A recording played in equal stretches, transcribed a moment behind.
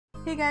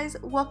Hey guys,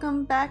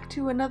 welcome back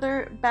to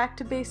another Back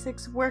to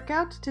Basics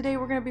workout. Today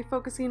we're going to be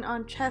focusing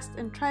on chest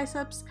and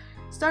triceps.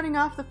 Starting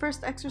off, the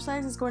first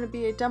exercise is going to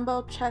be a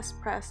dumbbell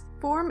chest press.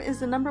 Form is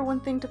the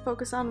 #1 thing to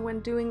focus on when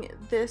doing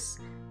this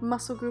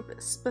muscle group,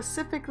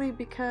 specifically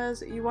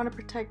because you want to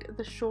protect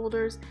the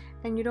shoulders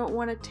and you don't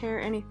want to tear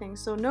anything.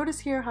 So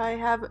notice here how I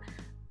have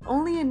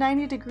only a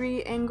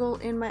 90-degree angle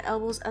in my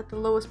elbows at the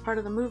lowest part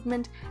of the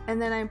movement, and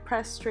then I'm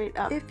pressed straight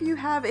up. If you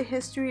have a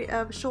history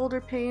of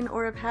shoulder pain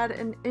or have had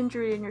an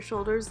injury in your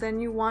shoulders, then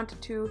you want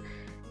to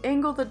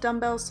angle the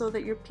dumbbells so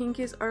that your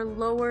pinkies are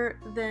lower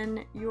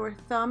than your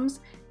thumbs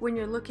when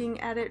you're looking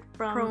at it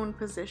from prone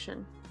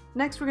position.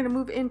 Next, we're going to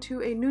move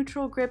into a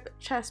neutral grip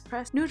chest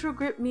press. Neutral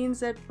grip means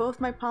that both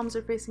my palms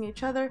are facing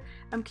each other.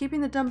 I'm keeping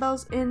the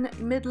dumbbells in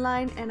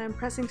midline and I'm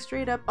pressing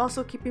straight up,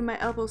 also keeping my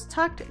elbows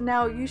tucked.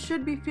 Now, you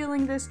should be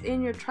feeling this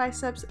in your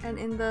triceps and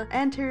in the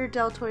anterior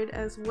deltoid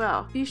as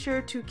well. Be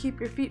sure to keep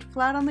your feet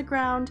flat on the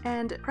ground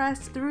and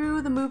press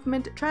through the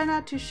movement. Try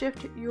not to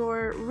shift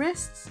your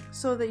wrists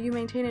so that you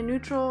maintain a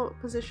neutral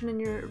position in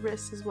your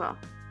wrists as well.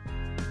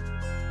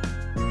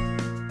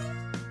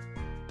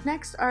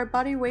 Next are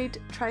body weight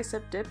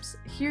tricep dips.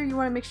 Here you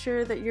want to make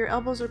sure that your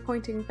elbows are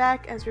pointing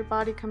back as your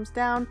body comes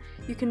down.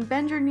 You can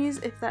bend your knees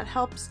if that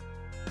helps.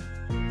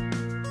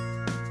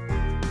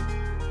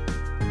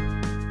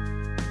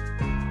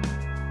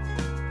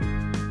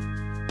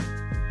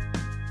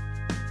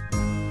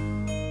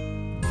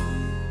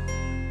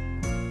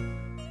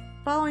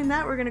 Following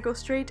that, we're going to go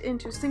straight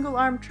into single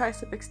arm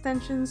tricep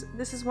extensions.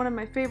 This is one of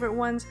my favorite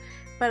ones,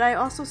 but I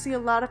also see a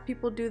lot of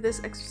people do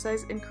this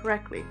exercise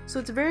incorrectly. So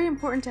it's very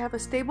important to have a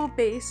stable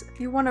base.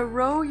 You want to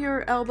row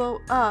your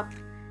elbow up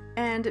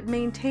and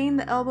maintain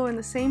the elbow in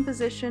the same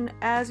position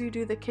as you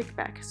do the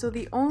kickback. So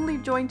the only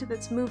joint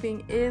that's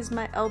moving is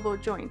my elbow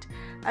joint.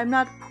 I'm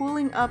not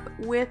pulling up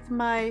with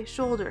my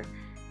shoulder.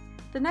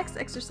 The next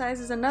exercise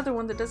is another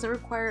one that doesn't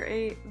require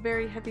a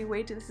very heavy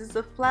weight. This is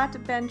the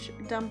flat bench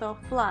dumbbell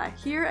fly.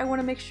 Here I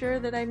want to make sure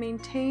that I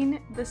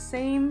maintain the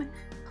same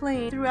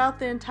plane throughout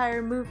the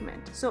entire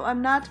movement. So I'm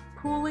not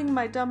pulling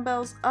my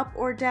dumbbells up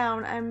or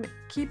down, I'm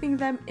keeping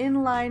them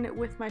in line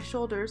with my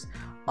shoulders.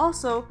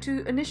 Also,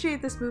 to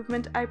initiate this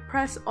movement, I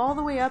press all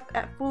the way up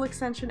at full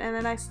extension and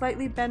then I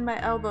slightly bend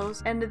my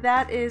elbows, and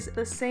that is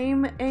the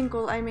same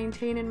angle I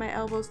maintain in my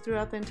elbows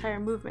throughout the entire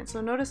movement.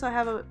 So notice I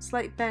have a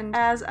slight bend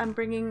as I'm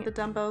bringing the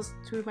dumbbells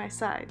to my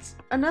sides.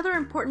 Another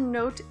important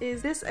note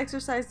is this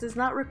exercise does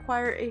not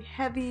require a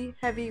heavy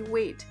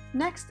weight.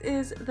 Next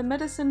is the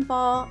medicine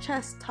ball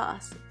chest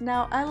toss.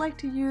 Now I like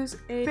to use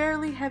a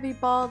fairly heavy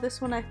ball.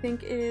 This one I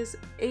think is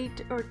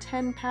 8 or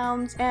 10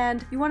 pounds,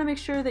 and you want to make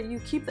sure that you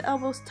keep the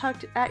elbows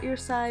tucked at your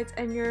sides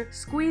and you're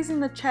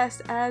squeezing the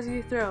chest as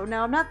you throw.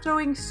 Now I'm not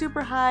throwing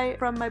super high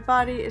from my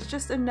body, it's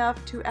just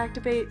enough to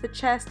activate the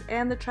chest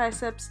and the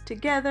triceps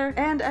together,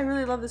 and I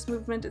really love this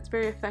movement, it's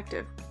very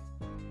effective.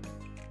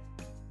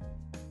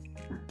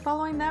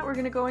 Following that, we're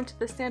going to go into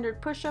the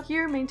standard push-up.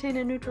 Here, maintain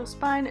a neutral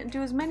spine and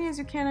do as many as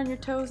you can on your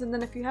toes, and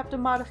then if you have to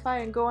modify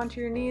and go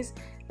onto your knees,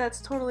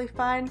 that's totally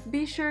fine.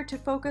 Be sure to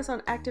focus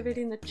on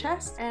activating the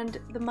chest and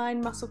the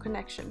mind-muscle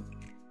connection.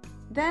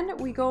 Then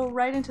we go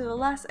right into the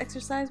last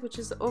exercise, which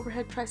is the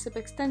overhead tricep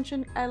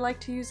extension. I like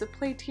to use a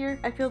plate here.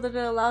 I feel that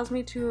it allows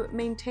me to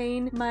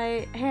maintain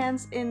my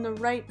hands in the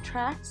right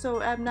track,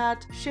 so I'm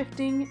not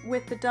shifting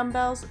with the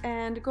dumbbells,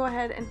 and go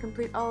ahead and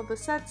complete all of the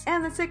sets.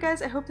 And that's it,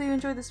 guys. I hope that you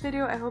enjoyed this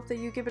video. I hope that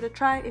you give it a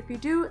try. If you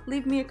do,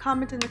 leave me a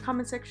comment in the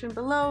comment section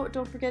below.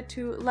 Don't forget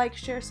to like,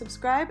 share,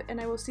 subscribe,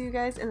 and I will see you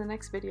guys in the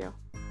next video.